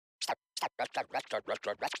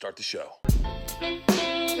Start the show.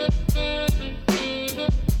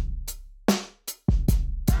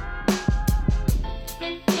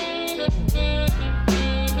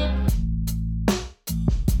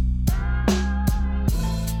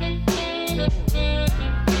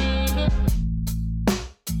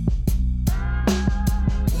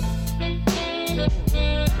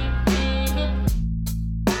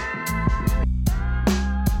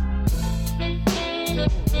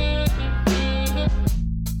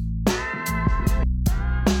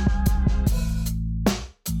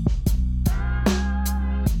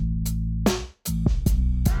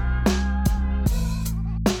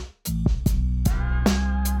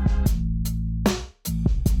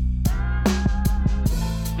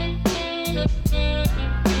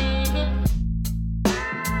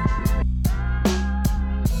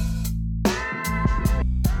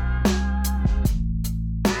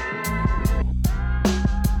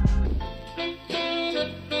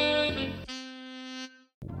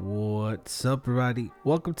 What's up, everybody?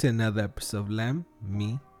 Welcome to another episode of Lam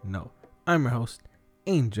Me Know. I'm your host,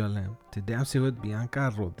 Angel Lam. Today I'm here with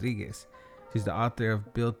Bianca Rodriguez. She's the author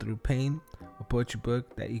of Build Through Pain, a poetry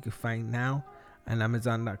book that you can find now on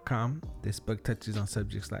Amazon.com. This book touches on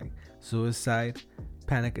subjects like suicide,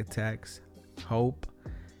 panic attacks, hope,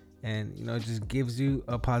 and it just gives you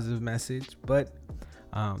a positive message, but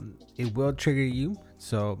it will trigger you.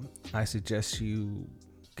 So I suggest you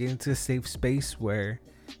get into a safe space where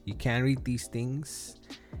you can read these things.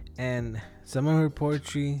 And some of her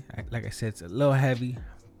poetry, like I said, it's a little heavy,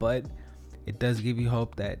 but it does give you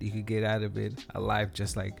hope that you could get out of it alive,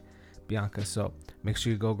 just like Bianca. So make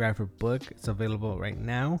sure you go grab her book. It's available right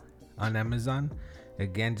now on Amazon.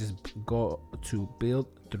 Again, just go to Build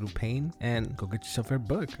Through Pain and go get yourself her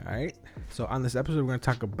book. All right. So on this episode, we're going to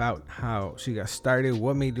talk about how she got started,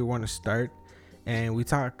 what made her want to start, and we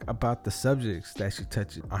talk about the subjects that she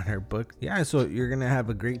touches on her book. Yeah, so you're gonna have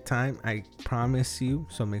a great time, I promise you.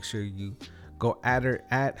 So make sure you go at her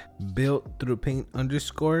at Build Through Pain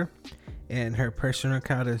 _, and her personal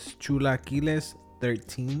account is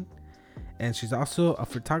Chulaquiles13, and she's also a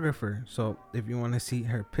photographer. So if you want to see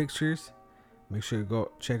her pictures, make sure you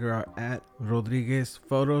go check her out at Rodriguez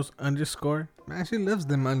Photos _ Man, she loves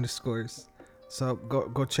them underscores. So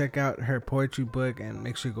go check out her poetry book, and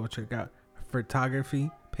make sure you go check out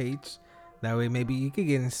photography page. That way maybe you could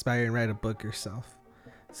get inspired and write a book yourself.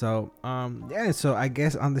 So so I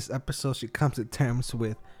guess on this episode she comes to terms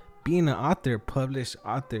with being an author, published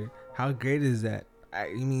author. How great is that? I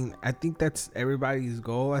mean, I think that's everybody's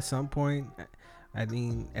goal at some point.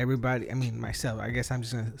 Myself, I guess I'm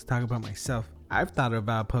just gonna talk about myself. I've thought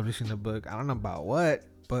about publishing a book. I don't know about what,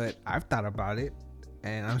 but I've thought about it,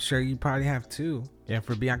 and I'm sure you probably have too. And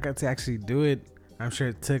for Bianca to actually do it, I'm sure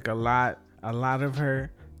it took a lot of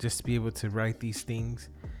her just to be able to write these things,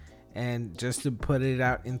 and just to put it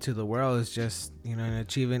out into the world is just an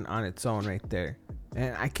achievement on its own right there.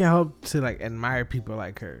 And I can't help to admire people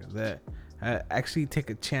like her that actually take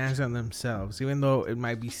a chance on themselves, even though it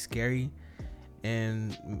might be scary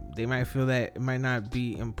and they might feel that it might not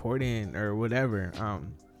be important or whatever.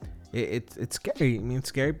 It's scary. I mean, it's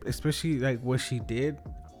scary, especially like what she did.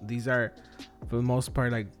 These are, for the most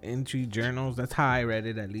part, like entry journals. That's how I read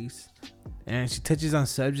it, at least. And she touches on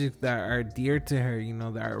subjects that are dear to her,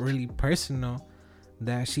 that are really personal,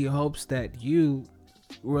 that she hopes that you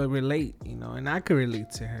will relate, and I could relate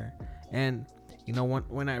to her. And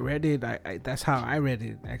when I read it, I that's how I read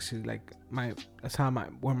it, actually. That's how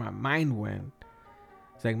where my mind went.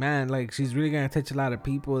 It's like, man, like, she's really gonna touch a lot of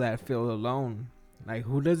people that feel alone. Like,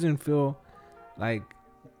 who doesn't feel like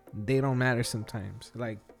they don't matter sometimes?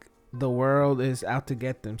 Like, the world is out to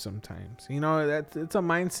get them sometimes. It's a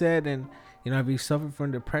mindset. And if you suffer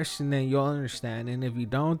from depression, then you'll understand. And if you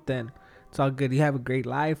don't, then it's all good. You have a great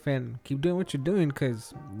life and keep doing what you're doing,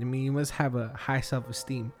 because you must have a high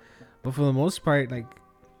self-esteem. But for the most part, like,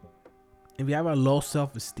 if you have a low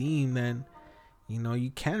self-esteem, then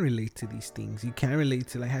you can relate to these things. You can relate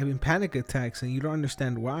to like having panic attacks, and you don't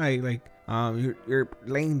understand why. Like, you're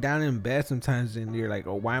laying down in bed sometimes and you're like,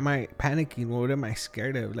 oh, why am I panicking? What am I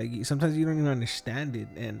scared of? Like, sometimes you don't even understand it.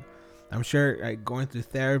 And I'm sure like going through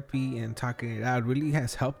therapy and talking it out really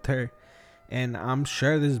has helped her. And I'm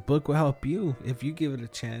sure this book will help you if you give it a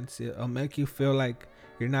chance. It'll make you feel like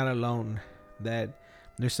you're not alone, that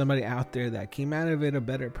there's somebody out there that came out of it a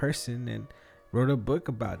better person and wrote a book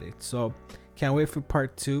about it. So can't wait for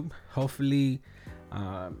part 2. Hopefully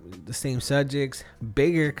the same subjects,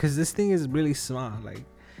 bigger, because this thing is really small. Like,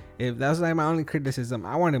 if that was like my only criticism,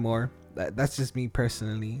 I wanted more. That's just me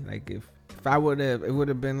personally. Like, if I would have, it would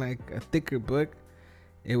have been like a thicker book,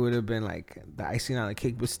 it would have been like the icing on the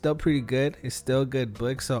cake, but still pretty good. It's still a good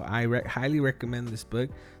book, so I highly recommend this book.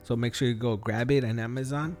 So make sure you go grab it on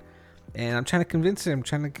Amazon. And I'm trying to convince her. I'm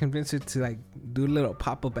trying to convince her to like do a little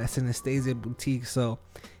pop up at Synesthesia Boutique. So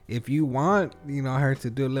if you want, her to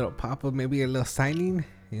do a little pop up, maybe a little signing,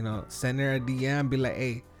 send her a DM, be like,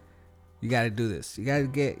 hey, you got to do this.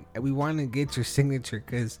 We want to get your signature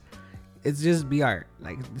because it's just BR.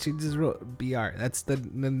 Like, she just wrote BR. That's the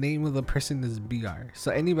name of the person is BR.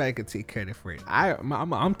 So anybody could take credit for it.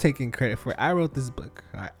 I'm taking credit for it. I wrote this book.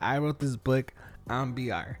 I wrote this book. I'm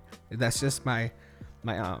BR. That's just my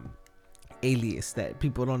alias that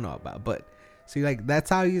people don't know about. But see, like, that's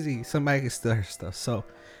how easy somebody can steal her stuff. So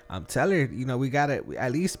tell her, we gotta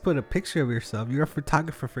at least put a picture of yourself. You're a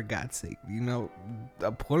photographer, for God's sake.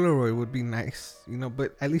 A Polaroid would be nice,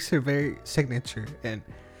 but at least her very signature. And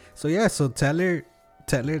so yeah, so tell her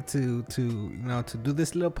to do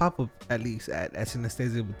this little pop-up at least at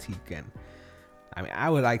Synesthesia Boutique. And I mean, I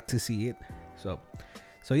would like to see it. So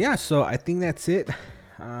yeah, so I think that's it.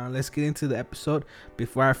 Let's get into the episode.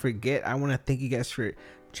 Before I forget, I want to thank you guys for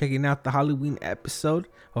checking out the Halloween episode.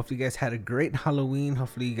 Hopefully you guys had a great Halloween.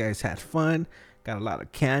 Hopefully you guys had fun, got a lot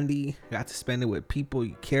of candy, got to spend it with people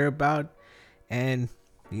you care about, and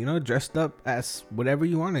dressed up as whatever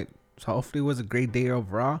you wanted. So hopefully it was a great day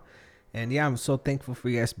overall. And yeah, I'm so thankful for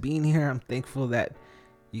you guys being here. I'm thankful that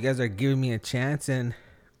you guys are giving me a chance and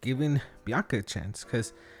giving Bianca a chance,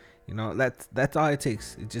 because that's all it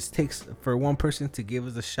takes. It just takes for one person to give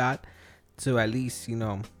us a shot, to at least you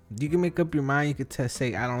can make up your mind. You could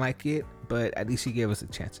say I don't like it, but at least you gave us a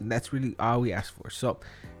chance, and that's really all we ask for. So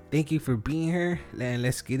thank you for being here, and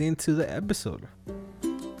let's get into the episode.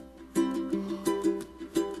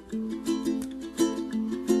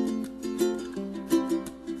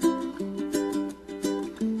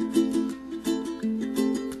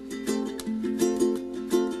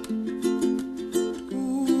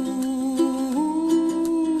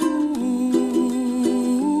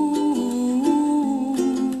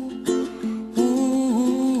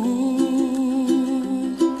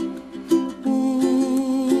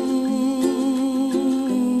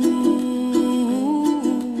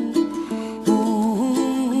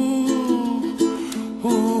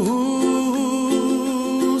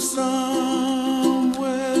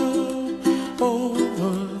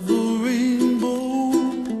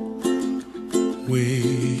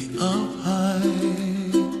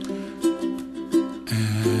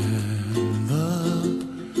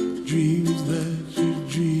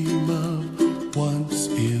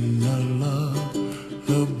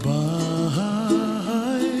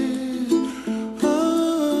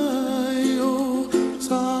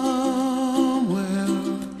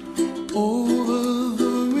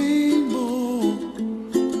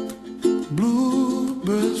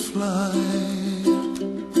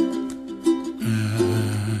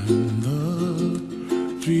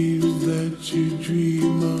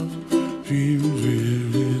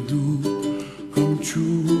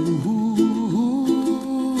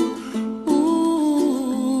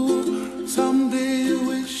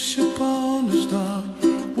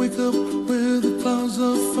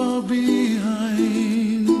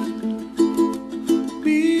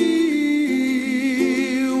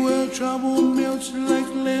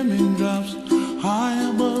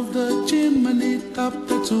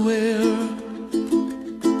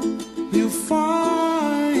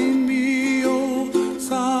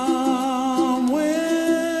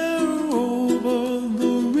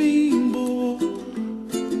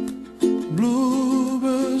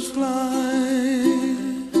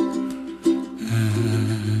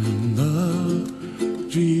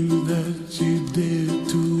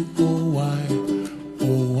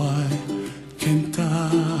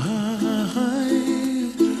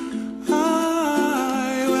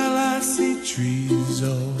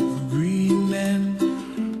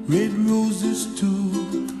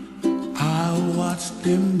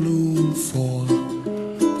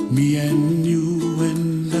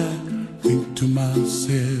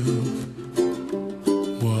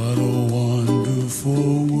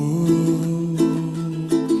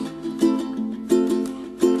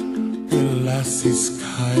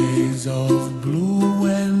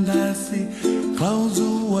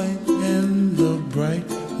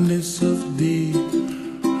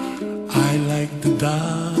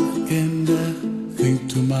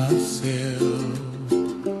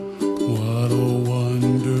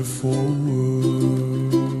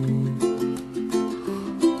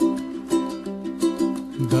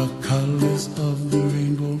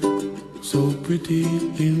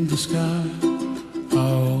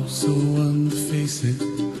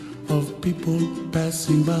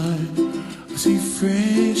 see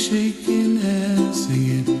friends shaking hands,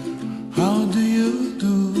 singing, how do you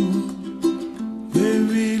do? They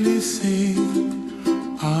really say,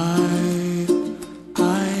 I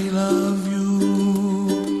love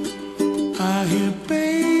you. I hear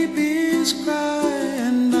babies cry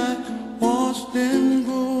and I watch them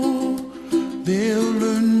grow. They'll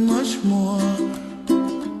learn much more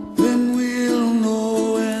than we'll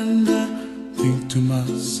know. And I think to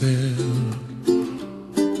myself,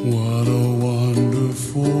 what a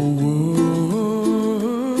wonderful world.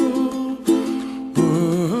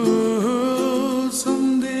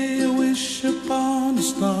 Someday I wish upon a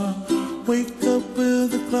star, wake up where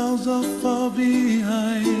the clouds are far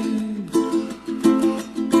behind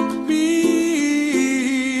me,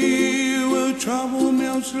 where trouble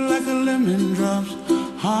melts like a lemon drops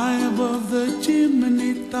high above the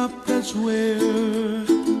chimney top. That's where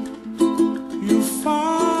you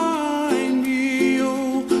find me,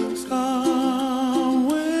 oh,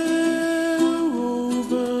 somewhere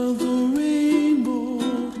over the rainbow,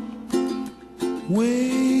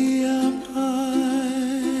 way up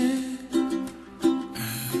high.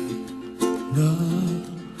 The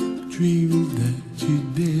dreams that you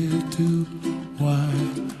dare to, why,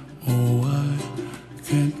 oh, why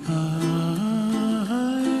can't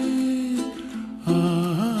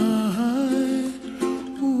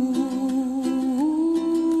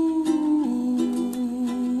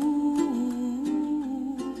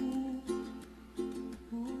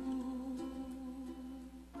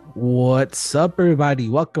What's up, everybody?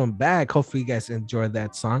 Welcome back. Hopefully you guys enjoyed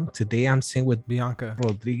that song. Today I'm singing with Bianca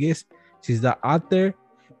Rodriguez. She's the author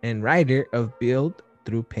and writer of Build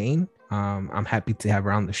Through Pain. I'm happy to have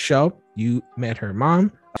her on the show. You met her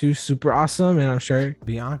mom. She's super awesome, and I'm sure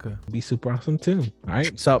Bianca will be super awesome too. All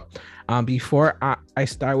right. So before I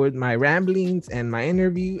start with my ramblings and my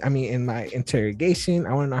my interrogation,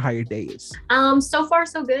 I want to know how your day is. So far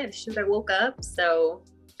so good. Shoot, I woke up, so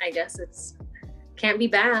I guess it's can't be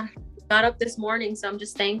bad. Got up this morning, so I'm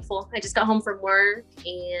just thankful. I just got home from work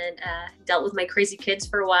and dealt with my crazy kids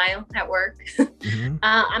for a while at work. Mm-hmm.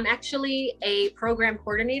 I'm actually a program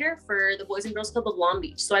coordinator for the Boys and Girls Club of Long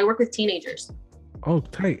Beach, so I work with teenagers. Oh,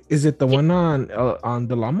 tight. Is it the one on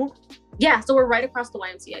Del Amo? Yeah, so we're right across the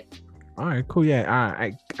YMCA. All right, cool.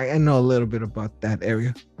 Yeah, I know a little bit about that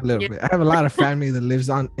area. A little bit. I have a lot of family that lives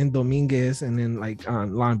in Dominguez and then like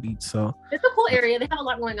on Long Beach. So it's a cool area. They have a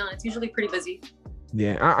lot going on. It's usually pretty busy.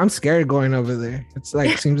 Yeah, I'm scared going over there. It's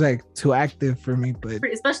like seems like too active for me, but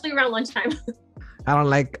especially around lunchtime. I don't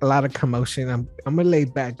like a lot of commotion. I'm a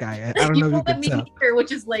laid back guy. I don't know if you can tell. Here,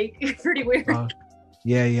 which is like pretty weird.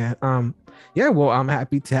 Yeah. Yeah. Well, I'm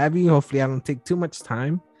happy to have you. Hopefully, I don't take too much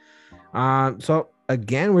time. So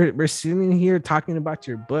again, we're sitting here talking about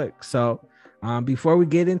your book. So, before we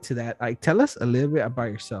get into that, like, tell us a little bit about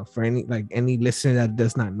yourself for any listener that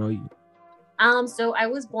does not know you. So I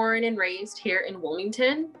was born and raised here in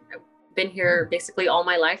Wilmington. I've been here basically all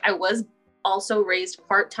my life. I was also raised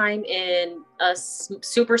part-time in a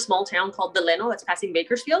super small town called Delano that's passing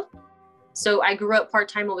Bakersfield. So I grew up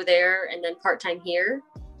part-time over there and then part-time here.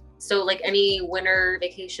 So like any winter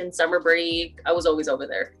vacation, summer break, I was always over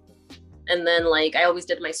there. And then like I always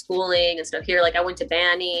did my schooling and stuff here. Like I went to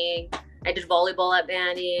Banning. I did volleyball at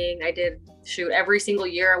Banning. I did every single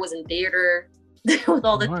year I was in theater. With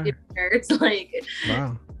all the nerds, like,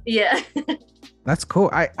 wow, yeah. That's cool.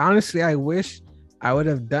 I wish I would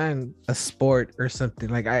have done a sport or something.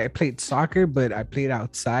 Like I played soccer, but I played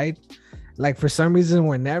outside. Like for some reason,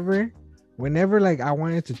 whenever like I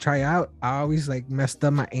wanted to try out, I always like messed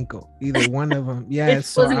up my ankle. Either one of them. Yeah,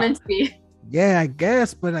 it wasn't meant to be. Yeah, I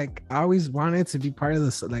guess, but like I always wanted to be part of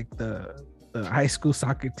this, like the high school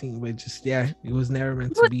soccer team, but just it was never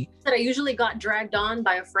meant to be. That I usually got dragged on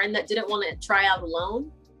by a friend that didn't want to try out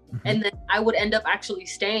alone, and then I would end up actually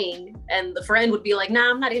staying, and the friend would be like, "Nah,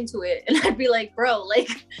 I'm not into it," and I'd be like, "Bro,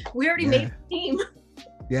 like we already made the team."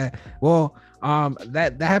 Yeah, well,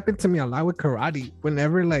 that happened to me a lot with karate.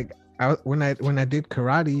 Whenever like when I did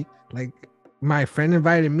karate, like my friend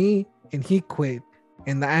invited me and he quit,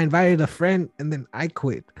 and I invited a friend and then I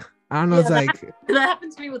quit. I don't know. It's like that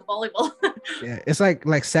happened to me with volleyball. Yeah, it's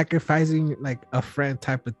like sacrificing like a friend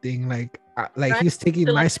type of thing. Like he's taking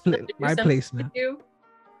my place now.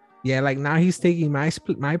 Yeah, like now he's taking my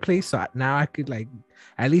place. So now I could like,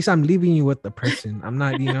 at least I'm leaving you with the person. I'm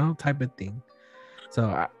not, type of thing.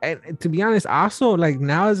 So and to be honest, also like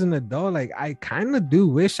now as an adult, like I kind of do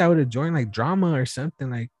wish I would have joined like drama or something.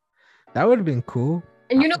 Like that would have been cool.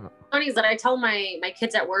 And funny is that I tell my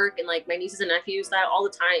kids at work and like my nieces and nephews that all the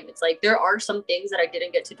time. It's like there are some things that I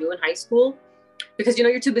didn't get to do in high school because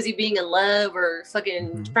you're too busy being in love or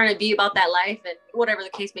fucking trying to be about that life and whatever the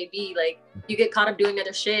case may be. Like you get caught up doing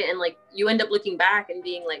other shit and like you end up looking back and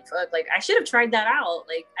being like, fuck, like I should have tried that out.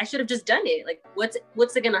 Like I should have just done it. Like what's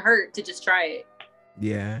it gonna hurt to just try it?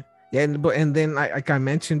 Yeah. And then like I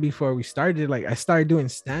mentioned before we started, like I started doing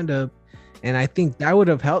stand-up, and I think that would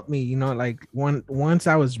have helped me, like once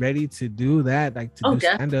I was ready to do that, like to do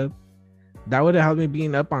stand-up, that would have helped me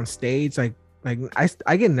being up on stage. Like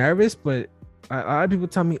I get nervous, but a lot of people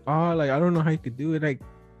tell me, oh, like I don't know how you could do it. Like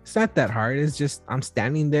it's not that hard. It's just I'm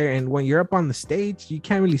standing there, and when you're up on the stage, you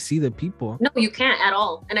can't really see the people. No, you can't at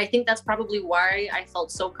all. And I think that's probably why I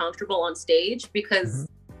felt so comfortable on stage, because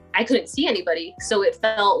I couldn't see anybody. So it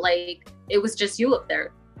felt like it was just you up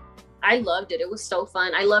there. I loved it. It was so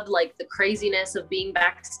fun. I loved like the craziness of being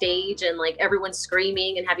backstage and like everyone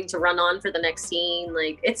screaming and having to run on for the next scene.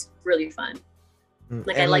 Like it's really fun.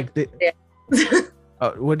 Like and I like it.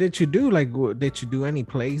 What did you do? Like, did you do any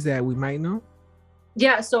plays that we might know?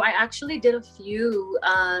 Yeah, so I actually did a few.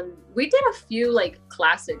 We did a few like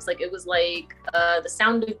classics. Like it was like The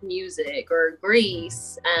Sound of Music or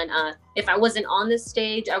Grease. And if I wasn't on this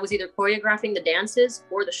stage, I was either choreographing the dances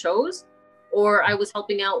for the shows, or I was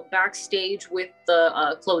helping out backstage with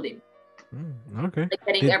the clothing. Okay. Like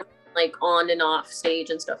getting everything like on and off stage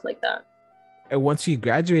and stuff like that. And once you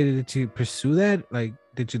graduated, did you pursue that? Like,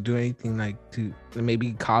 did you do anything like to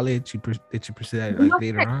maybe college? Did you pursue that like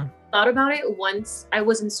later on? Thought about it once I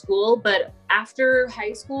was in school, but after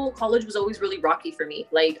high school, college was always really rocky for me.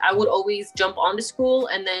 Like I would always jump onto school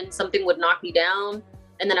and then something would knock me down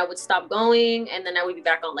and then I would stop going and then I would be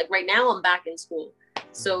back on. Like right now I'm back in school.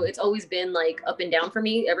 So it's always been like up and down for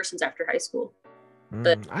me ever since after high school.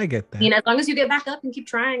 But I get that. I mean, as long as you get back up and keep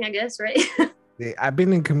trying, I guess, right? I've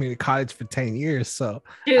been in community college for 10 years, so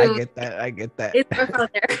dude, I get that. It's rough out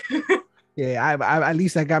there. Yeah, I at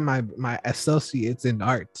least I got my associates in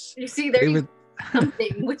arts. You see, there you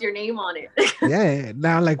something with your name on it. Yeah,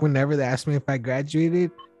 now like whenever they ask me if I graduated,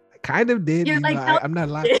 I kind of did. You're like, I'm not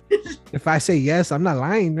lying. If I say yes, I'm not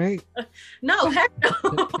lying, right? No, heck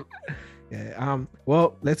no. Yeah.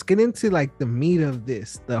 Well, let's get into like the meat of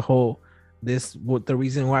this. The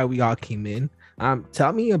reason why we all came in.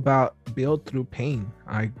 Tell me about Build Through Pain.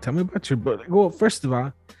 Tell me about your book. Well, first of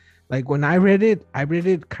all, like when I read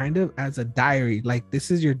it kind of as a diary. Like this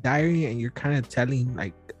is your diary and you're kind of telling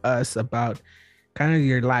like us about kind of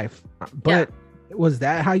your life. But was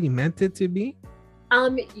that how you meant it to be?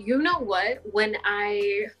 You know what?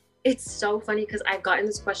 It's so funny because I've gotten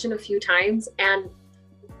this question a few times, and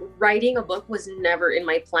writing a book was never in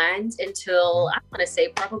my plans until I want to say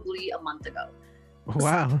probably a month ago.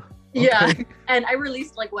 Wow. Okay. Yeah. And I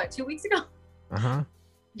released like 2 weeks ago? Uh-huh.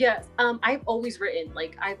 Yes. I've always written.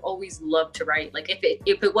 Like I've always loved to write. Like if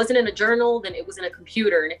it wasn't in a journal, then it was in a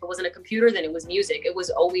computer. And if it wasn't a computer, then it was music. It was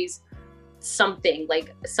always something.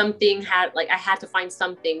 Like something had, like I had to find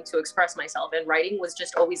something to express myself, and writing was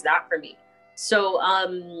just always that for me. So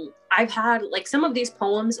I've had like some of these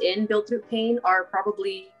poems in Build Through Pain are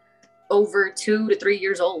probably over 2 to 3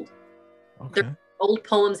 years old. Okay. They're old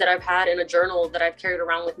poems that I've had in a journal that I've carried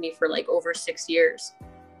around with me for like over 6 years.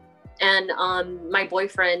 And my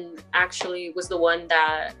boyfriend actually was the one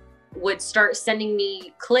that would start sending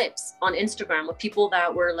me clips on Instagram with people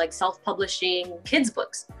that were like self-publishing kids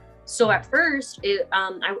books. So at first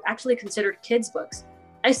I actually considered kids books.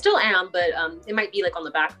 I still am, but it might be like on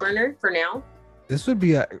the back burner for now. This would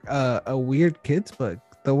be a weird kids book.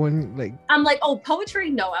 The one like I'm like, oh,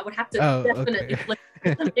 poetry? No, I would have to definitely flip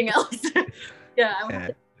something else. Yeah, I would have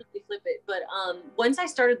to definitely flip it. But once I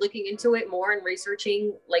started looking into it more and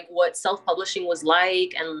researching like what self-publishing was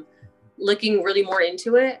like and looking really more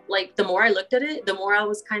into it, like the more I looked at it, the more I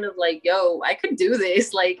was kind of like, yo, I could do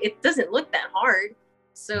this. Like it doesn't look that hard.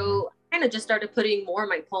 So I kind of just started putting more of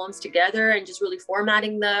my poems together and just really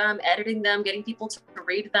formatting them, editing them, getting people to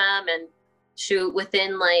read them. And shoot,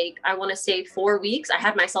 within like, I want to say 4 weeks, I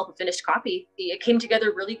had myself a finished copy. It came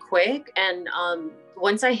together really quick. And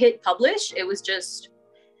once I hit publish, it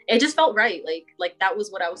just felt right. Like that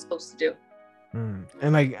was what I was supposed to do.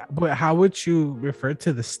 And like, but how would you refer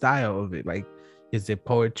to the style of it? Like, is it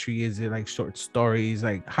poetry? Is it like short stories?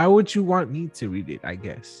 Like, how would you want me to read it, I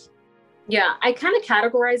guess? Yeah, I kind of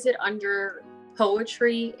categorize it under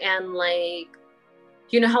poetry and like,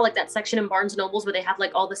 you know how like that section in Barnes Nobles where they have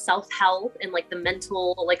like all the self-help and like the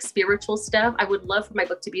mental, like spiritual stuff. I would love for my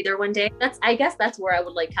book to be there one day. I guess that's where I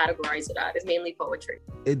would like categorize it at, is mainly poetry.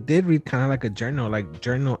 It did read kind of like a journal, like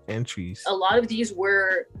journal entries. A lot of these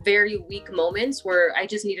were very weak moments where I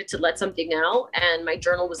just needed to let something out, and my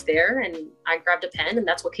journal was there and I grabbed a pen and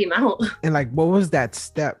that's what came out. And like, what was that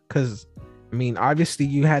step? Because I mean, obviously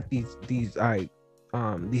you had these these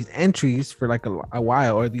entries for like a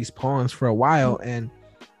while, or these poems for a while, and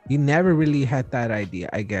you never really had that idea,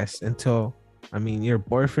 I guess, until, I mean, your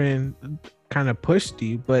boyfriend kind of pushed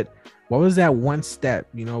you. But what was that one step?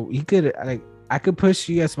 You know, he could, like, I could push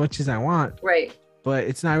you as much as I want, Right. but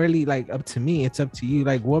it's not really like up to me. It's up to you.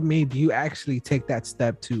 Like, what made you actually take that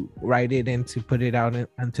step to write it and to put it out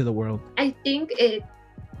into the world? I think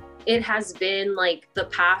it has been like the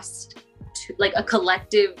past like a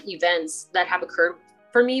collective events that have occurred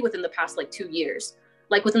for me within the past like 2 years.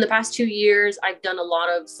 Like within the past 2 years, I've done a lot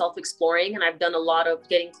of self-exploring, and I've done a lot of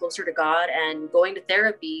getting closer to God and going to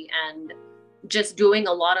therapy and just doing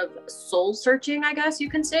a lot of soul searching, I guess you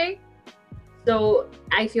can say. So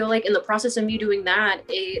I feel like in the process of me doing that,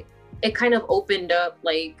 it kind of opened up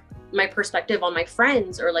like my perspective on my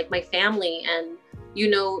friends or like my family, and you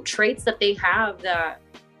know, traits that they have that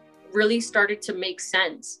really started to make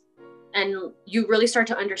sense. And you really start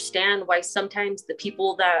to understand why sometimes the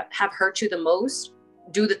people that have hurt you the most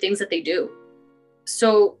do the things that they do.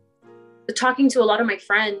 So talking to a lot of my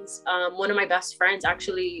friends, one of my best friends,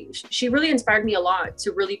 actually, she really inspired me a lot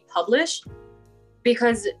to really publish,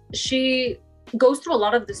 because she goes through a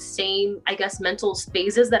lot of the same, I guess, mental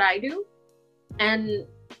phases that I do. And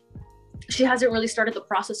she hasn't really started the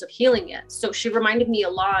process of healing yet. So she reminded me a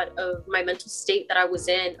lot of my mental state that I was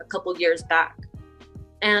in a couple years back.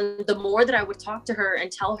 And the more that I would talk to her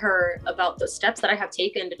and tell her about the steps that I have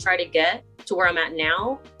taken to try to get to where I'm at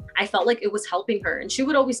now, I felt like it was helping her. And she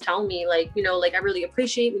would always tell me, like, you know, like, I really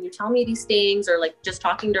appreciate when you tell me these things, or like just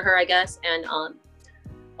talking to her, I guess. And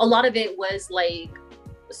a lot of it was like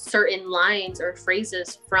certain lines or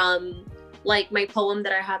phrases from like my poem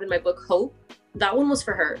that I have in my book, Hope. That one was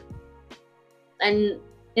for her. And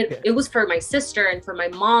it was for my sister and for my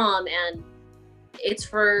mom. And it's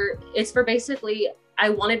for basically, I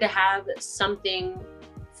wanted to have something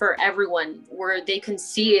for everyone where they can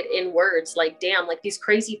see it in words, like, damn, like these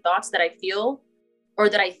crazy thoughts that I feel or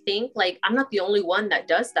that I think, like, I'm not the only one that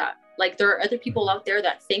does that. Like, there are other people out there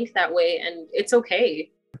that think that way, and it's okay.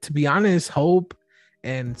 To be honest, Hope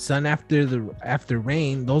and Sun After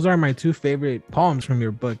Rain, those are my two favorite poems from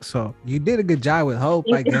your book. So you did a good job with Hope.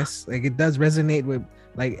 I guess like it does resonate with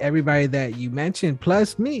like everybody that you mentioned,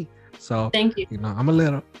 plus me. So thank you. You know, I'm a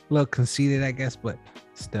little conceited, I guess, but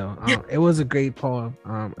still, it was a great poem.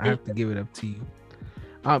 I have to give it up to you.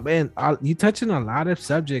 And you touch on a lot of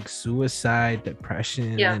subjects: suicide,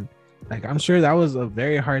 depression, and like, I'm sure that was a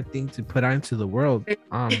very hard thing to put out into the world.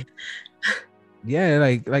 Yeah,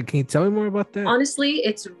 like can you tell me more about that? Honestly,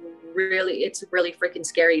 it's really freaking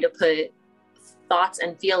scary to put thoughts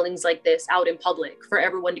and feelings like this out in public for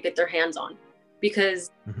everyone to get their hands on. Because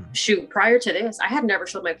shoot, prior to this, I had never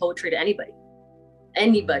showed my poetry to anybody.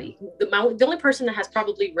 The only person that has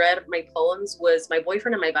probably read my poems was my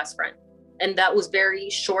boyfriend and my best friend. And that was very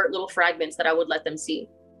short little fragments that I would let them see.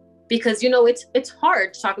 Because, you know, it's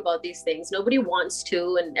hard to talk about these things. Nobody wants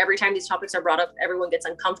to. And every time these topics are brought up, everyone gets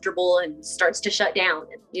uncomfortable and starts to shut down.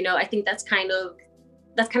 And, you know, I think that's kind of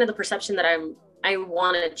the perception that I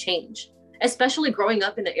want to change. Especially growing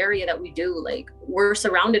up in the area that we do. Like, we're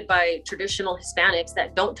surrounded by traditional Hispanics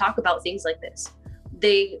that don't talk about things like this.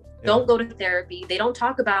 They don't go to therapy. They don't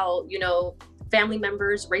talk about, you know, family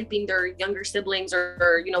members raping their younger siblings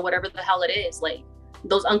or, you know, whatever the hell it is. Like,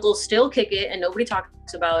 those uncles still kick it and nobody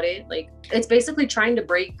talks about it. Like, it's basically trying to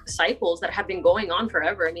break cycles that have been going on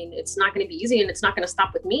forever. I mean, it's not going to be easy and it's not going to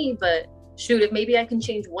stop with me, but shoot, if maybe I can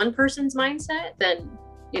change one person's mindset, then,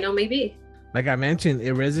 you know, maybe. Like I mentioned,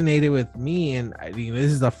 it resonated with me, and I mean,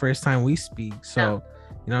 this is the first time we speak. So,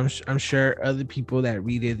 you know, I'm sure other people that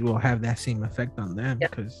read it will have that same effect on them,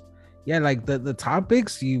 because like the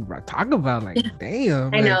topics you talk about, like,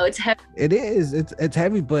 damn, I know it's heavy. It is. It's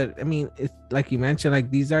heavy, but I mean, it's like you mentioned,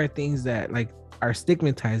 like, these are things that like are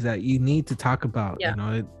stigmatized that you need to talk about. You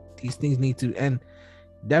know, these things need to, and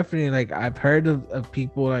definitely, like, I've heard of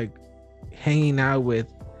people like hanging out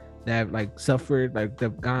with that like suffered, like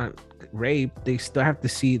they've gone raped. They still have to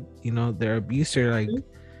see, you know, their abuser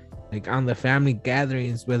like on the family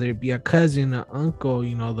gatherings, whether it be a cousin, an uncle,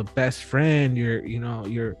 you know, the best friend,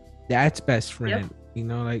 your dad's best friend, you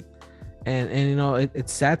know, like, and you know,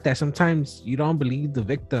 it's sad that sometimes you don't believe the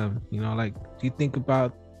victim, you know, like, do you think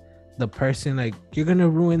about the person, like, you're gonna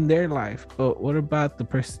ruin their life, but what about the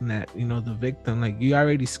person that, you know, the victim, like, you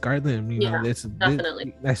already scarred them, you know,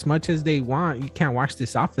 definitely. As much as they want, you can't wash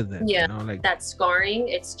this off of them, you know, like that scarring.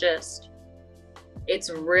 It's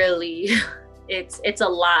really it's a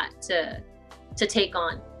lot to take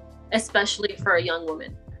on, especially for a young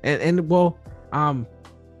woman. And well, I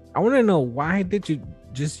want to know, why did you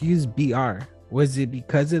just use BR? Was it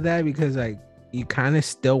because of that? Because like you kind of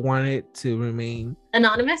still wanted to remain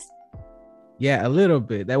anonymous. Yeah, a little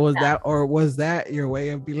bit. That was Yeah. that, or was that your way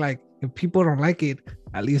of being like, if people don't like it,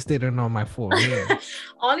 at least they don't know my full name?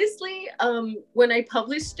 Honestly, when I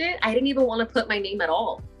published it, I didn't even want to put my name at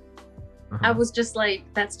all. I was just like,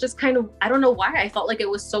 that's just kind of, I don't know why I felt like it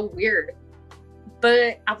was so weird.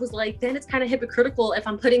 But I was like, then it's kind of hypocritical if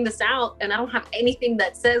I'm putting this out and I don't have anything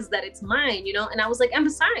that says that it's mine, you know? And I was like, and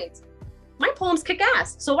besides, my poems kick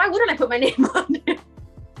ass. So why wouldn't I put my name on it?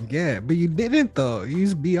 Yeah, but you didn't though. You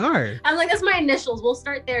used BR. I'm like, that's my initials. We'll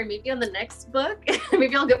start there. Maybe on the next book,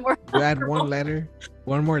 maybe I'll get more. You add one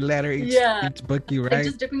more letter each book you write. I'm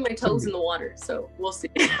just dipping my toes in the water. So we'll see.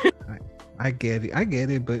 I get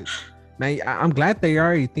it. But now I'm glad that you're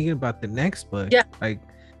already thinking about the next book. Yeah. Like,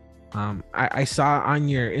 I saw on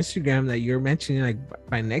your Instagram that you're mentioning like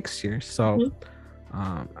by next year. So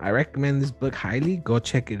I recommend this book highly. Go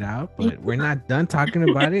check it out. But we're not done talking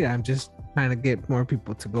about it. I'm just trying to get more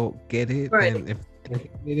people to go get it. Right. And if they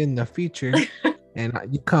get it in the future and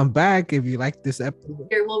you come back if you like this episode.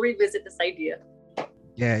 Here, we'll revisit this idea.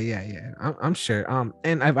 Yeah. I'm sure.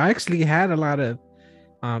 And I've actually had a lot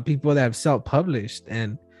of people that have self-published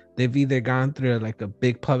and they've either gone through like a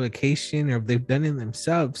big publication or they've done it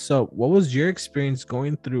themselves. So what was your experience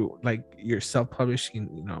going through like your self-publishing?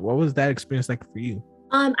 You know, what was that experience like for you?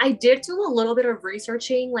 I did do a little bit of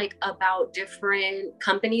researching like about different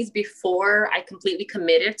companies before I completely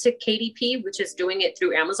committed to KDP, which is doing it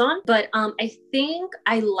through Amazon. But I think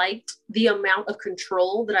I liked the amount of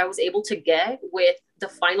control that I was able to get with the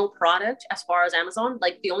final product as far as Amazon.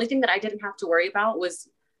 Like the only thing that I didn't have to worry about was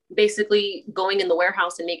basically going in the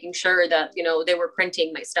warehouse and making sure that, you know, they were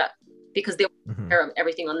printing my stuff because they were taking care of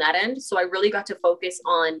everything on that end. So I really got to focus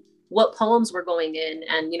on what poems were going in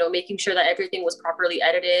and, you know, making sure that everything was properly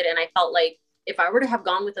edited. And I felt like if I were to have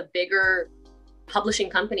gone with a bigger publishing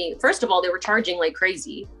company, first of all, they were charging like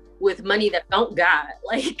crazy with money that I don't got.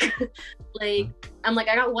 Like I'm like,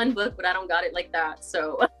 I got one book, but I don't got it like that.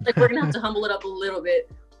 So like, we're gonna have to humble it up a little bit.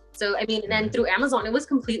 So, I mean, and then through Amazon, it was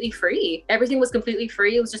completely free. Everything was completely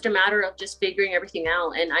free. It was just a matter of just figuring everything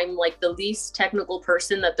out. And I'm like the least technical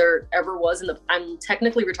person that there ever was I'm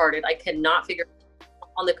technically retarded. I cannot figure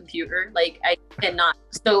on the computer. Like I cannot.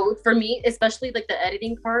 So for me, especially like the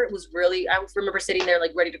editing part was really, I remember sitting there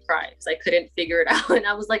like ready to cry because I couldn't figure it out. And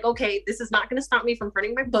I was like, okay, this is not going to stop me from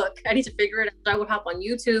printing my book. I need to figure it out. I would hop on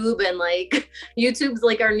YouTube and like YouTube's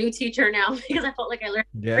like our new teacher now because I felt like I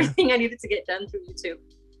learned everything I needed to get done through YouTube.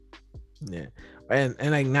 Yeah. And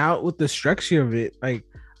like now with the structure of it, like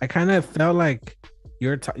I kind of felt like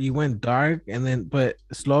you went dark and then, but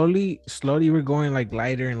slowly we're going like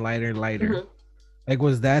lighter and lighter. Like,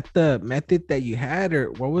 was that the method that you had,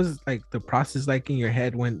 or what was like the process like in your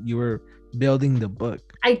head when you were building the book?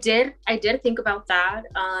 I did think about that.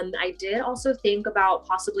 I did also think about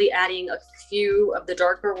possibly adding a few of the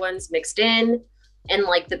darker ones mixed in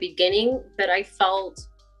like the beginning, but I felt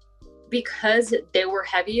because they were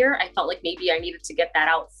heavier, I felt like maybe I needed to get that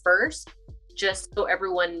out first, just so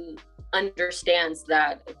everyone understands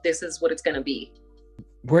that this is what it's going to be.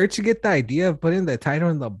 Where'd you get the idea of putting the title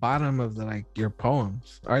in the bottom of the like your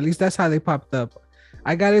poems, or at least that's how they popped up?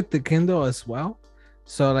 I got it to Kindle as well,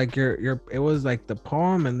 so like your it was like the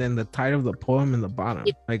poem and then the title of the poem in the bottom.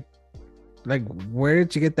 Yeah. Like where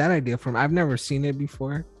did you get that idea from? I've never seen it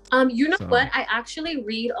before. What? I actually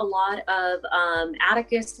read a lot of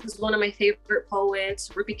Atticus is one of my favorite poets.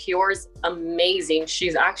 Rupi Kaur is amazing.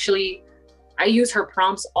 She's actually, I use her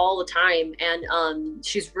prompts all the time, and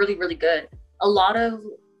she's really, really good. I've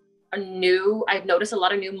noticed a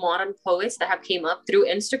lot of new modern poets that have came up through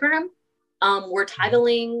Instagram were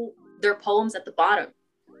titling their poems at the bottom.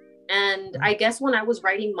 And I guess when I was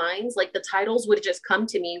writing mine, like the titles would just come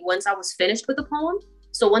to me once I was finished with the poem.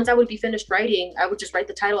 So once I would be finished writing, I would just write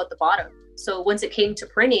the title at the bottom. So once it came to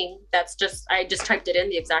printing, I just typed it in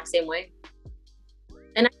the exact same way.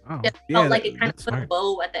 And I felt like it kind of put a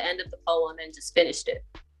bow at the end of the poem and just finished it.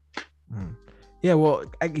 Yeah, well,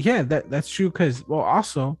 that's true. Because, well,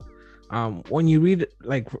 also, when you read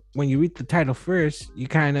the title first, you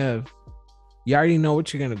already know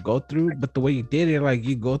what you're gonna go through. But the way you did it, like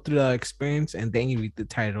you go through the experience and then you read the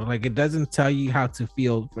title. Like it doesn't tell you how to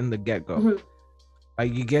feel from the get-go. Mm-hmm.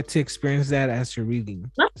 Like you get to experience that as you're reading.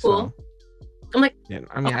 That's cool. I'm like, yeah,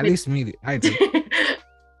 I mean, at least me, I did.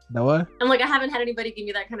 The what? I'm like, I haven't had anybody give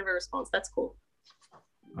me that kind of a response. That's cool.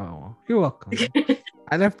 Oh, you're welcome.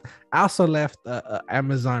 I also left a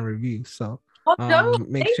Amazon review, so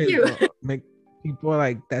thank you. Make people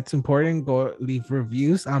like that's important. Go leave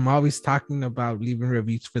reviews. I'm always talking about leaving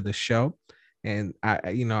reviews for the show, and I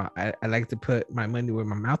like to put my money where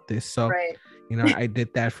my mouth is. So You know, I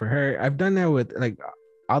did that for her. I've done that with like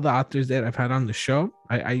all the authors that I've had on the show.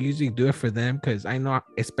 I usually do it for them because I know,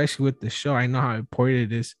 especially with the show, I know how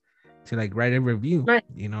important it is to like write a review. Right.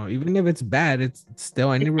 You know, even if it's bad, it's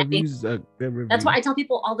still any review's a good review. That's why I tell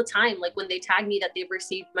people all the time, like when they tag me that they've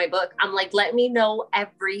received my book, I'm like, let me know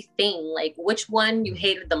everything. Like which one you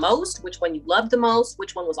hated the most, which one you loved the most,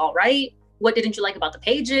 which one was all right. What didn't you like about the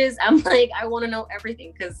pages? I'm like, I want to know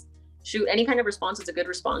everything because shoot, any kind of response is a good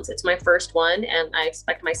response. It's my first one and I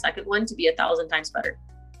expect my second one to be 1,000 times better.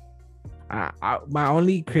 My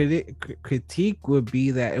only critique would be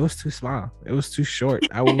that it was too small. It was too short.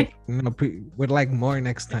 I would, would like more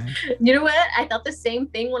next time. You know what? I thought the same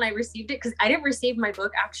thing when I received it because I didn't receive my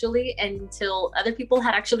book actually until other people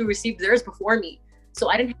had actually received theirs before me. So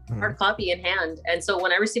I didn't have a hard copy in hand. And so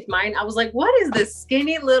when I received mine, I was like, what is this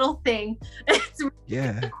skinny little thing? It's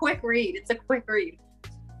a quick read. It's a quick read.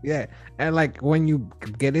 Yeah. And like when you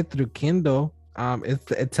get it through Kindle,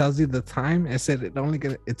 it tells you the time. It said it's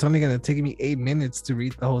only gonna take me 8 minutes to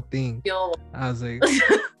read the whole thing. Yo. I was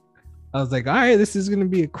like, all right, this is gonna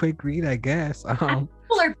be a quick read, I guess. People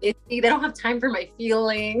are busy. They don't have time for my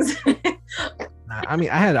feelings. I mean,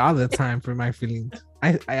 I had all the time for my feelings.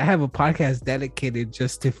 I have a podcast dedicated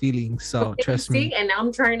just to feelings, so trust me. And now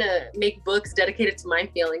I'm trying to make books dedicated to my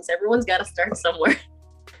feelings. Everyone's got to start somewhere.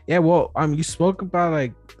 Yeah, well, you spoke about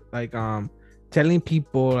like telling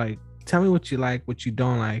people like, tell me what you like, what you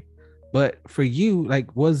don't like. But for you,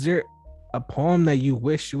 like, was there a poem that you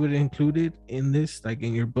wish you would have included in this, like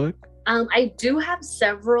in your book? I do have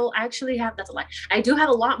several. I actually have, that's a lie. I do have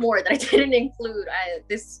a lot more that I didn't include.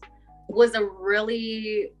 This was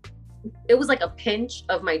it was like a pinch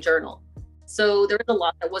of my journal. So there was a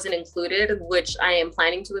lot that wasn't included, which I am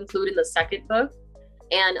planning to include in the second book.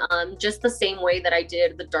 And just the same way that I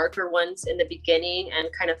did the darker ones in the beginning and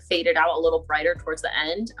kind of faded out a little brighter towards the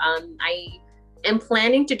end. I am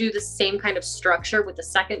planning to do the same kind of structure with the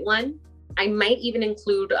second one. I might even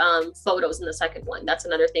include photos in the second one. That's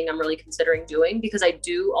another thing I'm really considering doing because I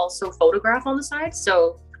do also photograph on the side.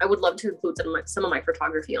 So I would love to include some of my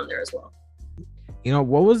photography on there as well. You know,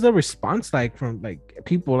 what was the response like from like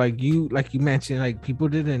people like you mentioned, like people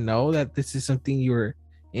didn't know that this is something you were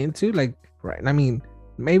into? Like, right. I mean,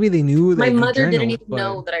 maybe they knew that my mother didn't even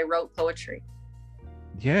know that I wrote poetry.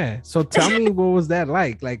 Yeah. So tell me, what was that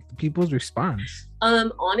like people's response?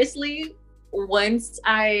 Honestly, once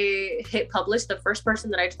I hit publish, the first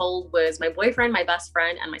person that I told was my boyfriend, my best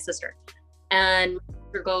friend, and my sister. And my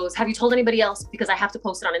sister goes, have you told anybody else? Because I have to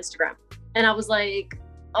post it on Instagram. And I was like,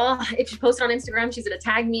 oh, if she posted on Instagram, she's gonna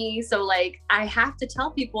tag me. So like, I have to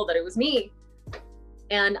tell people that it was me.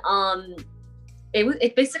 And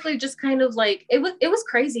it basically just kind of like, it was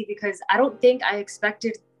crazy because I don't think I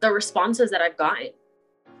expected the responses that I've gotten.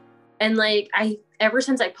 And like, ever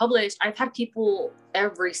since I published, I've had people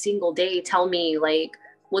every single day tell me like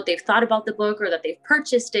what they've thought about the book or that they've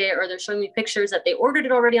purchased it, or they're showing me pictures that they ordered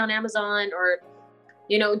it already on Amazon, or,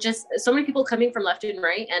 you know, just so many people coming from left and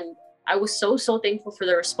right. And I was so thankful for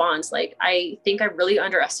the response. Like, I think I really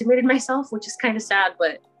underestimated myself, which is kind of sad,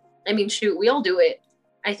 but I mean, shoot, we all do it.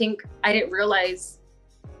 I think I didn't realize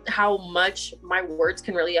how much my words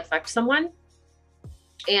can really affect someone.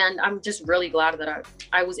 And I'm just really glad that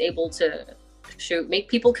I was able to make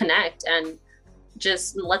people connect and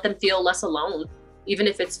just let them feel less alone, even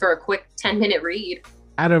if it's for a quick 10-minute read.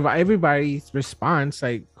 Out of everybody's response,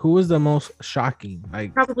 like, who was the most shocking?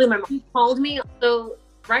 Like, probably my mom called me. So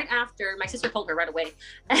right after, my sister told her right away.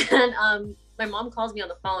 And my mom calls me on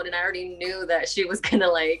the phone, and I already knew that she was gonna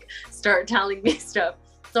like start telling me stuff.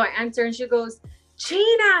 So I answer and she goes,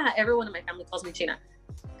 China. Everyone in my family calls me China.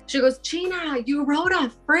 She goes, China, you wrote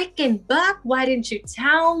a freaking book. Why didn't you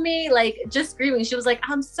tell me? Like, just screaming. She was like,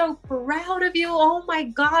 I'm so proud of you. Oh my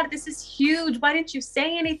God, this is huge. Why didn't you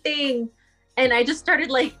say anything? And I just started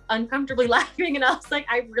like uncomfortably laughing. And I was like,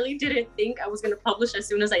 I really didn't think I was going to publish as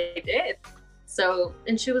soon as I did. So,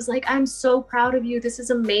 and she was like, I'm so proud of you. This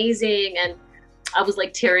is amazing. And I was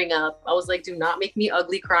like tearing up. I was like, do not make me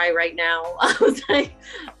ugly cry right now. I was like,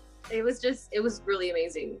 it was really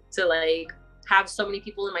amazing to like have so many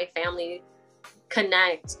people in my family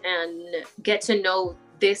connect and get to know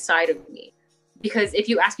this side of me. Because if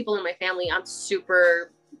you ask people in my family, I'm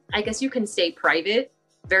super, I guess you can say private,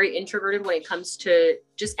 very introverted when it comes to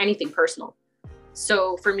just anything personal.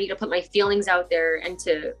 So for me to put my feelings out there and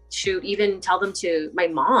to even tell them to my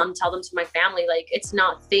mom, tell them to my family, like, it's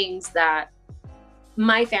not things that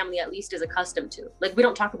my family at least is accustomed to. Like, we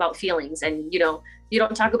don't talk about feelings, and, you know, you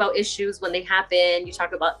don't talk about issues when they happen. You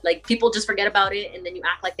talk about, like, people just forget about it and then you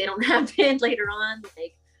act like they don't happen later on.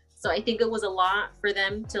 Like, so I think it was a lot for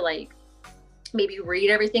them to like maybe read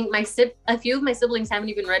everything. A few of my siblings haven't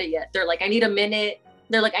even read it yet. They're like, I need a minute.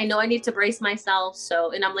 They're like, I know I need to brace myself.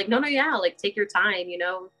 So, and I'm like, no, yeah, like take your time, you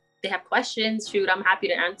know, they have questions, shoot, I'm happy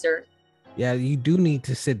to answer. Yeah, you do need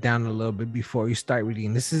to sit down a little bit before you start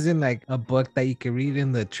reading. This isn't like a book that you can read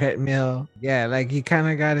in the treadmill. Yeah, like you kind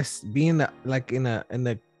of gotta be in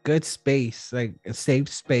a good space, like a safe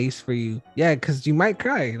space for you. Yeah, because you might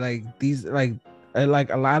cry. Like these, like a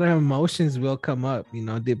lot of emotions will come up, you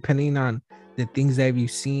know, depending on the things that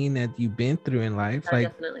you've seen, that you've been through in life. Yeah, like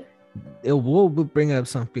definitely. it will bring up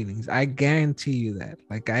some feelings. I guarantee you that.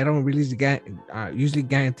 Like I don't really usually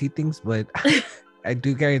guarantee things, but I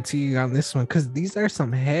do guarantee you on this one, because these are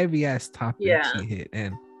some heavy ass topics you hit.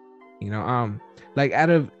 And you know, like out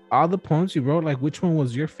of all the poems you wrote, like which one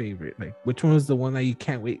was your favorite? Like which one was the one that you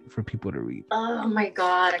can't wait for people to read? Oh my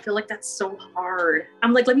God, I feel like that's so hard.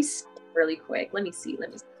 I'm like, let me see really quick. Let me see.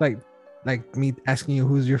 Like me asking you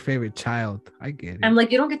who's your favorite child. I get it. I'm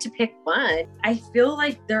like, you don't get to pick one. I feel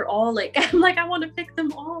like they're all like, I'm like, I want to pick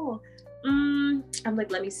them all. I'm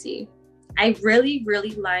like, let me see. I really,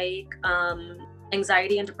 really like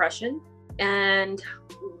Anxiety and Depression, and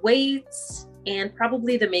Weights, and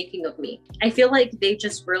probably The Making of Me. I feel like they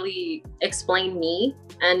just really explain me,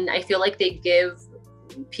 and I feel like they give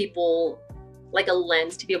people like a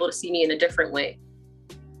lens to be able to see me in a different way.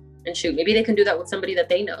 And shoot, maybe they can do that with somebody that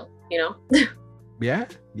they know, you know? Yeah.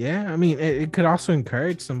 I mean, it could also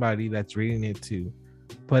encourage somebody that's reading it to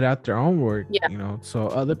put out their own work, you know, so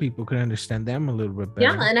other people can understand them a little bit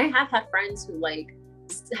better. Yeah, and I have had friends who like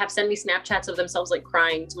have sent me Snapchats of themselves like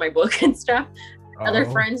crying to my book and stuff. Other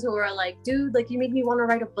friends who are like, dude, like you made me want to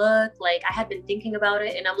write a book. Like I had been thinking about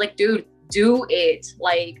it, and I'm like, dude, do it.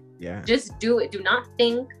 Like, just do it. Do not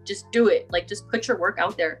think, just do it. Like, just put your work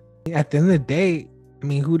out there. At the end of the day, I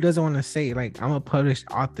mean, who doesn't want to say, like, I'm a published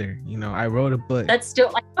author? You know, I wrote a book. That's still,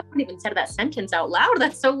 like, I haven't even said that sentence out loud.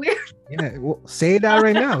 That's so weird. Yeah, well, say it out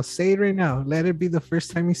right now. Say it right now. Let it be the first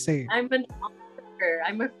time you say it. I'm an author.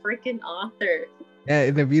 I'm a freaking author. Yeah,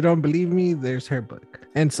 and if you don't believe me, there's her book.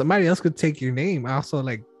 And somebody else could take your name. Also,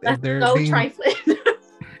 like, that's so trifling.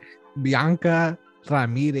 Bianca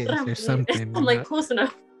Ramirez or something. I'm like, close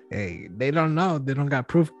enough. Hey, they don't know. They don't got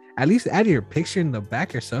proof. At least add your picture in the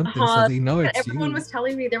back or something so they know it's everyone you. Was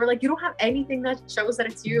telling me, they were like, you don't have anything that shows that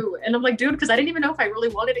it's you. And I'm like, dude, because I didn't even know if I really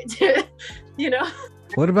wanted it to, you know?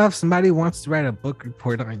 What about if somebody wants to write a book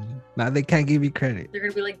report on you? Now they can't give you credit. They're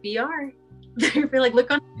going to be like, BR. They're going to be like,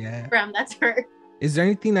 look on Instagram, that's her. Is there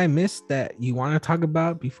anything I missed that you want to talk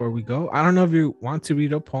about before we go? I don't know if you want to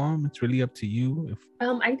read a poem. It's really up to you.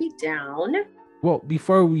 I'd be down. Well,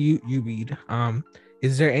 before you read,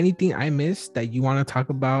 is there anything I missed that you want to talk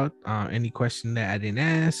about? Any question that I didn't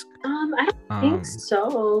ask? I don't think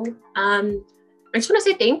so. I just want to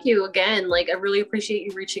say thank you again. Like, I really appreciate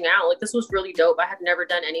you reaching out. Like, this was really dope. I had never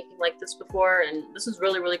done anything like this before, and this is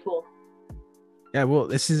really, really cool. Yeah, well,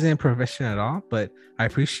 this isn't professional at all, but I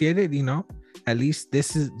appreciate it. You know, at least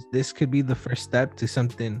this could be the first step to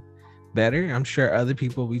something better. I'm sure other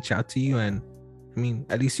people reach out to you, and I mean,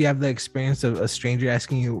 at least you have the experience of a stranger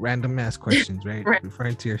asking you random ass questions, right? Right.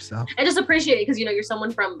 Referring to yourself. I just appreciate it because, you know, you're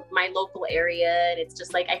someone from my local area, and it's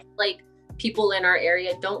just like, I feel like people in our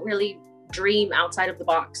area don't really dream outside of the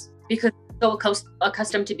box because they're so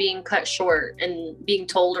accustomed to being cut short and being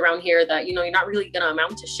told around here that, you know, you're not really going to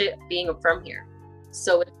amount to shit being from here.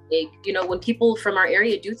 So it's like, you know, when people from our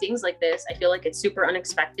area do things like this, I feel like it's super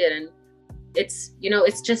unexpected, and it's, you know,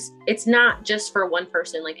 it's not just for one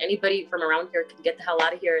person. Like, anybody from around here can get the hell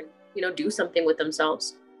out of here and, you know, do something with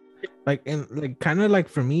themselves. Like, and like, kind of like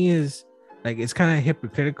for me is like, it's kind of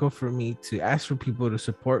hypocritical for me to ask for people to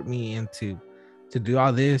support me and to do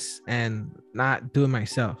all this and not do it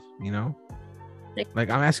myself, you know? Like,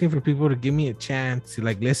 I'm asking for people to give me a chance to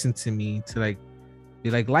like listen to me, to like be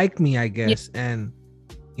like me, I guess. Yeah. And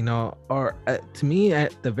you know, or to me,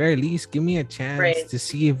 at the very least, give me a chance to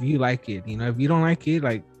see if you like it. You know, if you don't like it,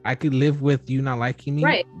 like, I could live with you not liking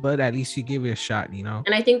me, but at least you give it a shot, you know?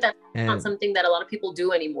 And I think that's not something that a lot of people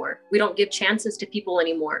do anymore. We don't give chances to people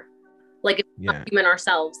anymore. Like, if we're not human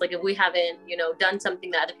ourselves, like if we haven't, you know, done something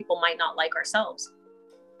that other people might not like ourselves,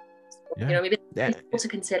 you know, maybe that's people to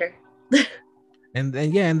consider. And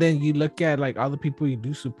then you look at like all the people you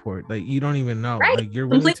do support, like you don't even know, like you're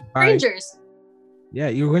willing to buy strangers. Yeah,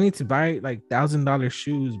 you're willing to buy like $1,000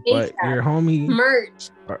 shoes, but your homie merch,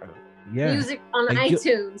 music on like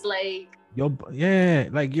iTunes, like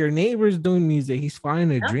like your neighbor's doing music. He's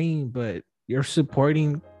finding a dream, but you're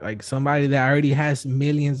supporting like somebody that already has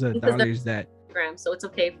millions of dollars. That so it's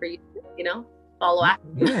okay for you, you know, follow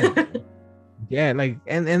after. Yeah, like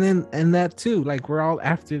and that too. Like, we're all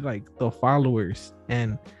after like the followers,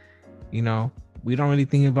 and you know, we don't really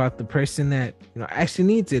think about the person that actually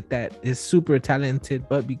needs it, that is super talented,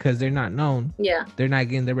 but because they're not known, they're not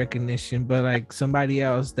getting the recognition. But like somebody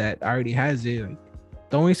else that already has it, like,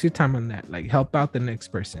 don't waste your time on that. Like help out the next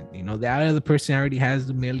person. The other person already has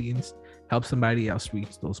the millions. Help somebody else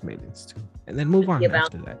reach those millions too, and then move on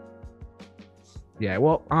after that. Yeah.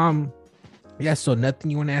 Well, yeah. So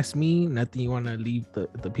nothing you want to ask me? Nothing you want to leave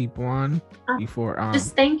the people on before?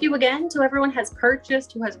 Just thank you again to everyone who has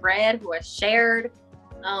purchased, who has read, who has shared.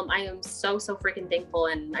 I am so freaking thankful,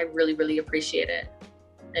 and I really, really appreciate it.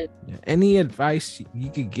 And any advice you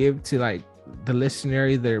could give to like the listener,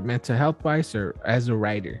 either mental health wise or as a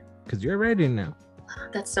writer, because you're a writer now.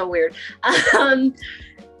 That's so weird.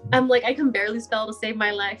 I'm like, I can barely spell to save my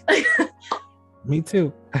life. Me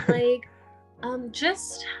too. Like,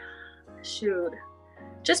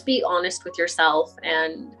 just be honest with yourself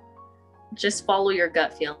and just follow your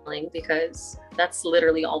gut feeling, because that's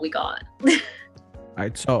literally all we got. All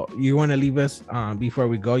right, so you want to leave us before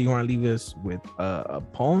we go, you want to leave us with a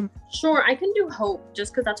poem? Sure, I can do hope,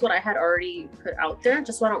 just because that's what I had already put out there,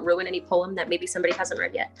 just so I don't ruin any poem that maybe somebody hasn't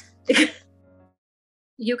read yet.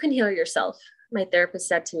 You can heal yourself, my therapist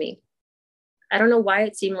said to me. I don't know why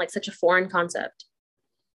it seemed like such a foreign concept.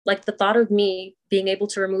 Like the thought of me being able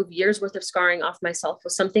to remove years worth of scarring off myself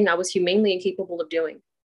was something I was humanely incapable of doing.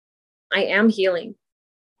 I am healing.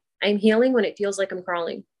 I am healing when it feels like I'm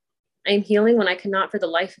crawling. I am healing when I cannot for the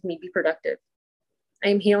life of me be productive. I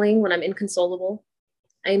am healing when I'm inconsolable.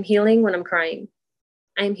 I am healing when I'm crying.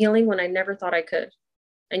 I am healing when I never thought I could.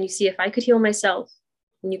 And you see, if I could heal myself,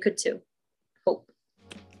 then you could too. Hope.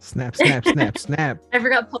 Snap, snap, snap, snap. I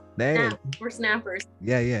forgot snap. We're snappers.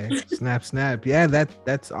 Yeah. Snap, snap. Yeah,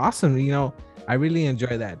 that's awesome. I really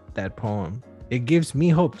enjoy that poem. It gives me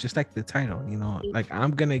hope, just like the title, like I'm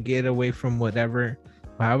gonna get away from however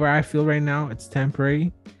I feel right now. It's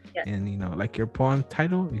temporary. Yeah. And like your poem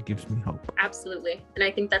title, it gives me hope. Absolutely. And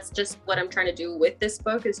I think that's just what I'm trying to do with this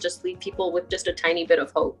book, is just leave people with just a tiny bit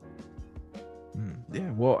of hope. Yeah,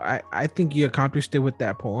 well, I think you accomplished it with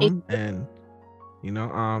that poem. And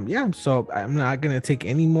so I'm not gonna take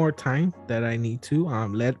any more time that I need to.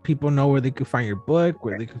 Let people know where they could find your book,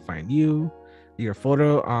 where they could find you, your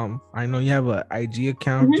photo. I know you have an IG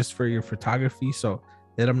account just for your photography, so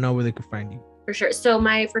let them know where they could find you. For sure. So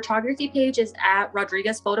my photography page is at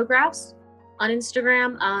Rodriguez Photographs on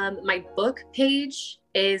Instagram. My book page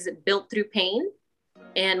is Built Through Pain,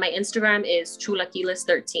 and my Instagram is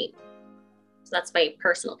Chulaquiles13. So that's my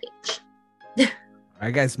personal page. All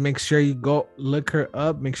right, guys, make sure you go look her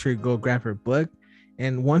up. Make sure you go grab her book.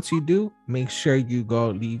 And once you do, make sure you go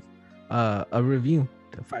leave a review.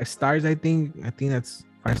 5 stars, I think that's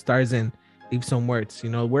 5 stars, and leave some words.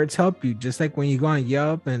 Words help you. Just like when you go on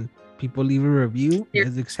Yelp and people leave a review,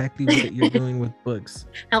 that's exactly what you're doing with books.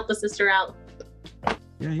 Help the sister out.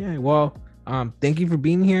 Yeah. Well, thank you for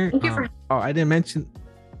being here. Thank you I didn't mention.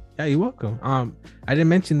 Yeah, you're welcome. I didn't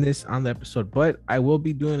mention this on the episode, but I will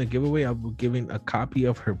be doing a giveaway. I'll be giving a copy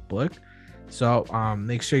of her book. So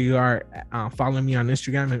make sure you are following me on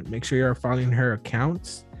Instagram, and make sure you are following her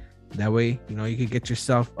accounts. That way, you could get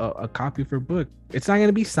yourself a copy of her book. It's not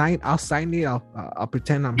gonna be signed. I'll sign it. I'll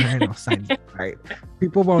pretend I'm her and I'll sign it. Right?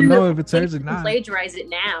 People won't know if it's hers or not. Plagiarize it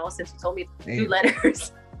now, since you told me 2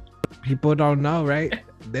 letters. People don't know, right?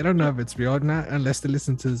 They don't know if it's real or not unless they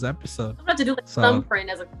listen to this episode. I'm about to do thumbprint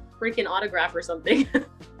as a freaking autograph or something.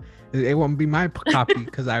 It won't be my copy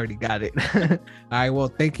because I already got it. All right. Well,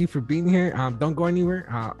 thank you for being here. Don't go anywhere.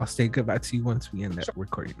 I'll say goodbye to you once we end that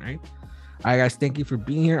recording, right? All right, guys. Thank you for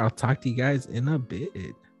being here. I'll talk to you guys in a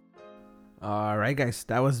bit. All right, guys.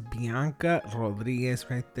 That was Bianca Rodriguez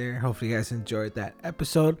right there. Hopefully, you guys enjoyed that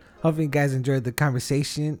episode. Hopefully, you guys enjoyed the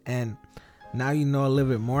conversation. And now you know a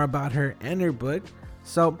little bit more about her and her book.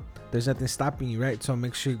 So there's nothing stopping you, right? So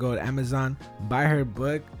make sure you go to Amazon, buy her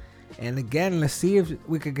book. And again, let's see if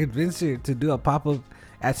we can convince her to do a pop-up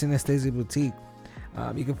at Synesthesia Boutique.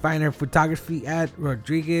 You can find her photography at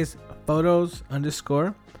Rodriguez Photos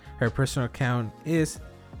 _ Her personal account is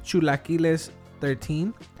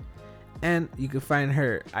Chulaquiles13. And you can find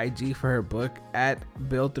her IG for her book at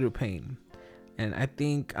Built Through Pain. And I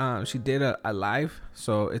think she did a live,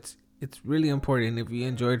 so it's really important. If you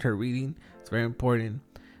enjoyed her reading, it's very important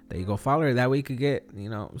that you go follow her. That way you could get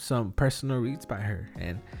some personal reads by her,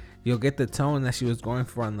 and you'll get the tone that she was going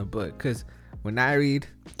for on the book. Because when I read,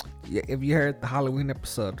 if you heard the Halloween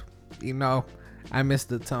episode, I missed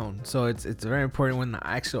the tone. So it's very important when the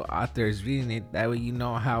actual author is reading it. That way you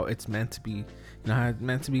know how it's meant to be, how it's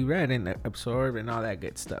meant to be read and absorbed and all that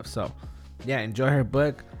good stuff. So yeah, enjoy her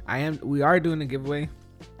book. We are doing a giveaway,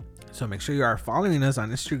 so make sure you are following us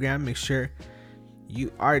on Instagram. Make sure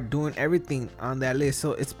you are doing everything on that list.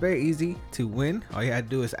 So it's very easy to win. All you gotta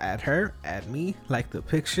do is add her, add me, like the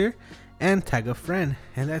picture, and tag a friend,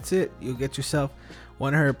 and that's it. You'll get yourself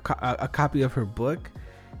a copy of her book,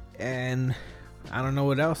 and I don't know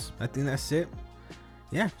what else. I think that's it.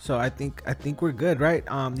 Yeah, so I think we're good, right?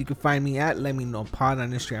 You can find me at Let Me Know Pod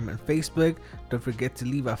on Instagram and Facebook. Don't forget to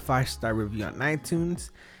leave a 5-star review on iTunes.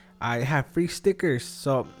 I have free stickers.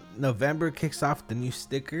 So November kicks off the new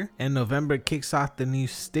sticker,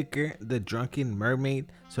 the Drunken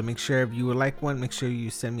Mermaid. So make sure if you would like one, make sure you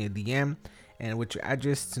send me a DM and with your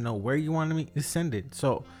address to know where you want me to send it.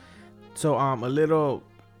 So a little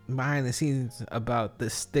behind the scenes about the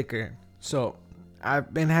sticker. So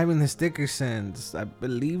I've been having the sticker since I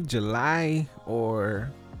believe July,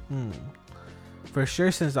 or for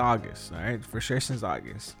sure since August. All right, for sure since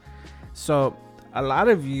August. So a lot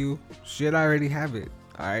of you should already have it.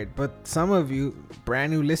 All right, but some of you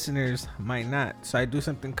brand new listeners might not. So I do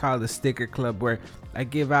something called the Sticker Club, where I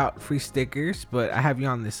give out free stickers, but I have you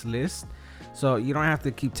on this list. So you don't have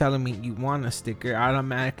to keep telling me you want a sticker. I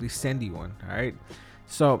automatically send you one. All right.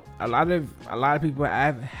 So a lot of people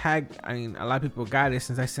a lot of people got it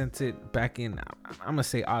since I sent it back in, I'm gonna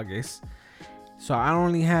say August. So I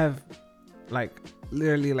only have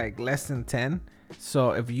literally less than 10.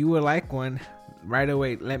 So if you would like one right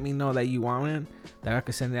away, let me know that you want one, that I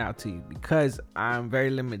can send it out to you, because I'm very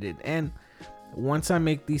limited. And once I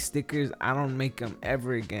make these stickers, I don't make them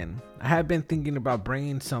ever again. I have been thinking about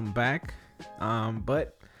bringing some back,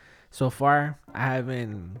 but so far I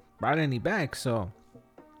haven't brought any back. So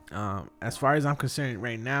as far as I'm concerned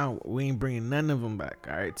right now, we ain't bringing none of them back.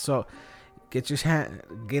 All right, so get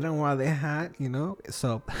them while they're hot,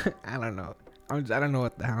 so I don't know. I don't know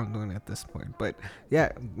what the hell I'm doing at this point, but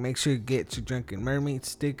yeah, make sure you get your Drunken Mermaid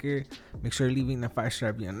sticker. Make sure you're leaving a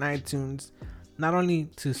 5-star review on iTunes, not only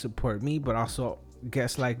to support me, but also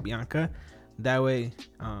guests like Bianca. That way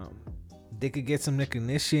they could get some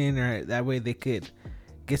recognition, or that way they could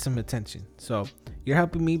get some attention. So you're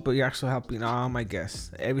helping me, but you're also helping all my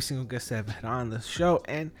guests, every single guest that I've had on the show,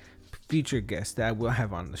 and future guests that I will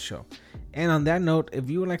have on the show. And on that note, if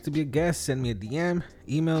you would like to be a guest, send me a DM,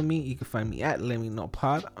 email me. You can find me at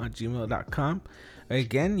letmeknowpod on gmail.com.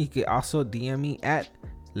 Again, you can also DM me at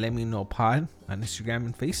letmeknowpod on Instagram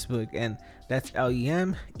and Facebook, and that's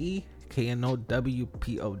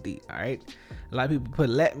LEMEKNOWPOD. All right, a lot of people put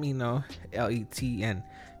let me know, LET, and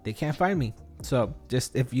they can't find me. So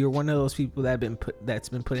just if you're one of those people that's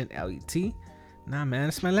been put in LET, nah man,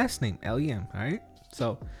 it's my last name, LEM. All right,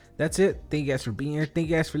 so that's it. Thank you guys for being here. Thank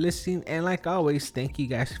you guys for listening, and like always, thank you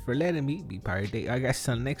guys for letting me be part of the day. All right guys,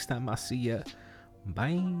 till next time, I'll see ya.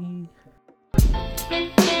 Bye.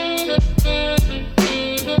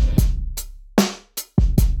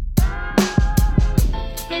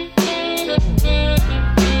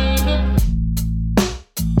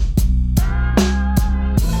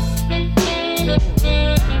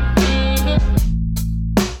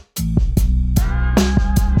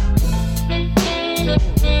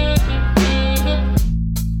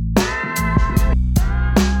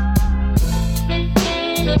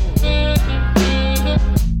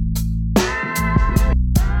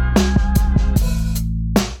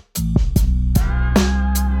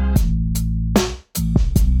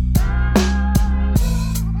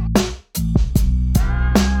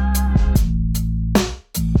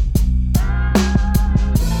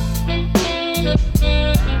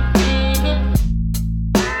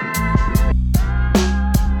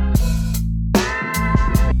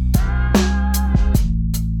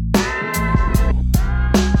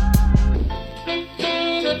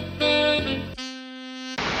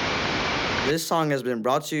 This song has been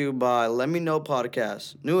brought to you by Let Me Know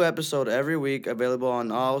Podcast. New episode every week, available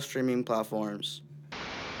on all streaming platforms.